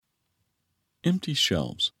Empty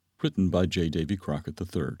Shelves, written by J. Davy Crockett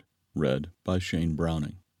III, read by Shane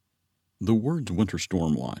Browning. The words winter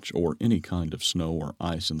storm watch or any kind of snow or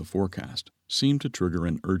ice in the forecast seem to trigger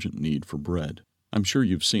an urgent need for bread. I'm sure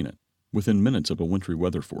you've seen it. Within minutes of a wintry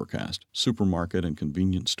weather forecast, supermarket and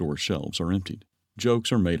convenience store shelves are emptied.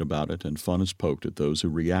 Jokes are made about it and fun is poked at those who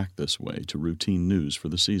react this way to routine news for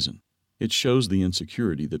the season. It shows the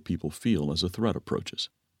insecurity that people feel as a threat approaches.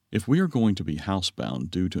 If we are going to be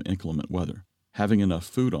housebound due to inclement weather, having enough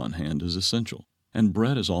food on hand is essential, and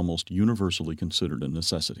bread is almost universally considered a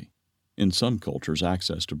necessity. In some cultures,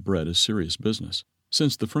 access to bread is serious business.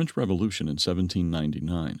 Since the French Revolution in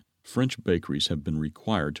 1799, French bakeries have been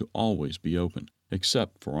required to always be open,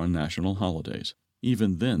 except for on national holidays.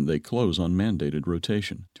 Even then, they close on mandated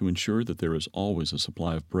rotation to ensure that there is always a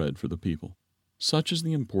supply of bread for the people. Such is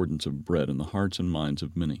the importance of bread in the hearts and minds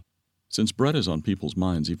of many. Since bread is on people's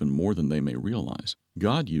minds even more than they may realize,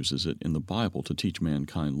 God uses it in the Bible to teach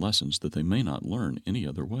mankind lessons that they may not learn any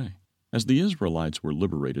other way. As the Israelites were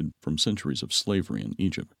liberated from centuries of slavery in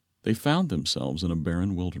Egypt, they found themselves in a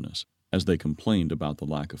barren wilderness. As they complained about the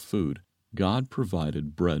lack of food, God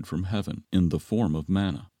provided bread from heaven in the form of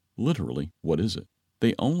manna. Literally, what is it?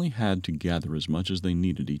 They only had to gather as much as they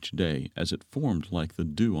needed each day, as it formed like the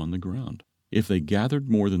dew on the ground. If they gathered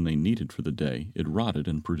more than they needed for the day, it rotted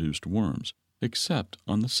and produced worms, except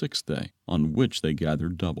on the sixth day, on which they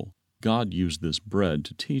gathered double. God used this bread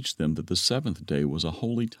to teach them that the seventh day was a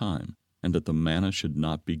holy time, and that the manna should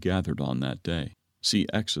not be gathered on that day. See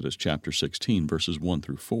Exodus chapter 16, verses 1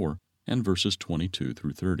 through 4, and verses 22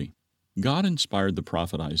 through 30. God inspired the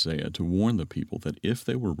prophet Isaiah to warn the people that if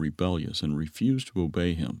they were rebellious and refused to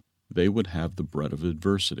obey him, they would have the bread of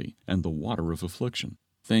adversity and the water of affliction,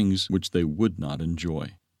 things which they would not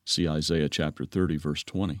enjoy. See Isaiah chapter 30, verse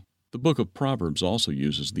 20. The book of Proverbs also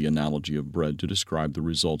uses the analogy of bread to describe the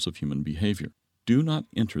results of human behavior. Do not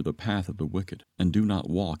enter the path of the wicked, and do not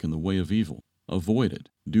walk in the way of evil. Avoid it.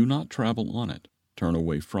 Do not travel on it. Turn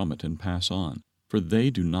away from it and pass on. For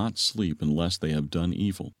they do not sleep unless they have done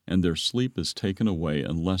evil, and their sleep is taken away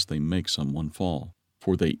unless they make someone fall.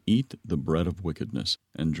 For they eat the bread of wickedness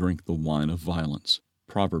and drink the wine of violence.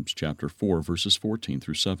 Proverbs chapter 4, verses 14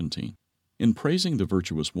 through 17. In praising the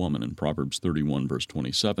virtuous woman in Proverbs 31, verse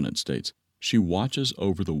 27, it states, "She watches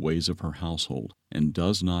over the ways of her household and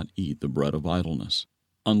does not eat the bread of idleness."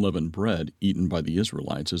 Unleavened bread, eaten by the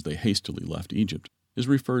Israelites as they hastily left Egypt, is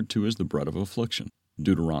referred to as the bread of affliction.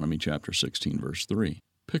 Deuteronomy chapter 16, verse 3,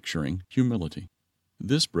 picturing humility.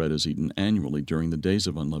 This bread is eaten annually during the days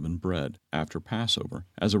of unleavened bread after Passover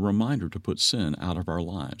as a reminder to put sin out of our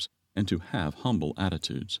lives and to have humble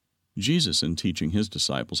attitudes. Jesus, in teaching his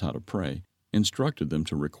disciples how to pray, instructed them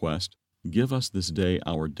to request, "Give us this day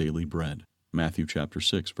our daily bread." Matthew chapter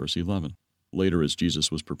 6, verse 11. Later, as Jesus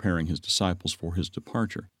was preparing his disciples for his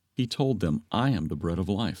departure, he told them, "I am the bread of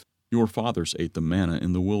life. Your fathers ate the manna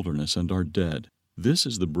in the wilderness and are dead. This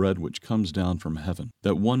is the bread which comes down from heaven,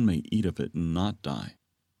 that one may eat of it and not die.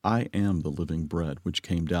 I am the living bread which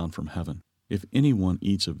came down from heaven. If anyone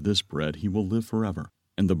eats of this bread, he will live forever.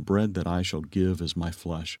 And the bread that I shall give is my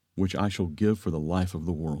flesh, which I shall give for the life of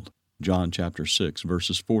the world." John chapter 6,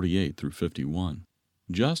 verses 48 through 51.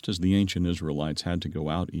 Just as the ancient Israelites had to go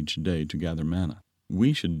out each day to gather manna,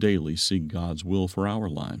 we should daily seek God's will for our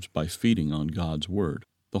lives by feeding on God's Word,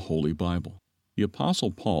 the Holy Bible. The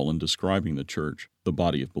Apostle Paul, in describing the church, the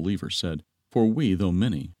body of believers, said, "For we, though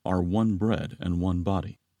many, are one bread and one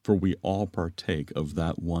body, for we all partake of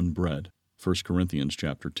that one bread." 1 Corinthians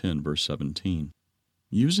chapter 10, verse 17.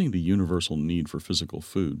 Using the universal need for physical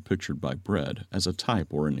food pictured by bread as a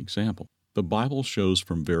type or an example, the Bible shows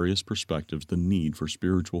from various perspectives the need for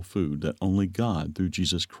spiritual food that only God through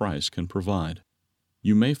Jesus Christ can provide.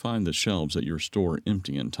 You may find the shelves at your store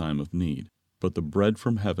empty in time of need, but the bread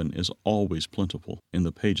from heaven is always plentiful in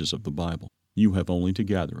the pages of the Bible. You have only to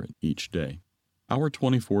gather it each day. Our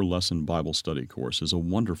 24-lesson Bible study course is a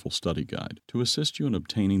wonderful study guide to assist you in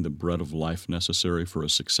obtaining the bread of life necessary for a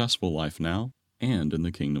successful life now and in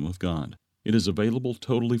the kingdom of God. It is available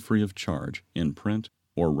totally free of charge in print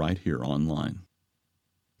or right here online.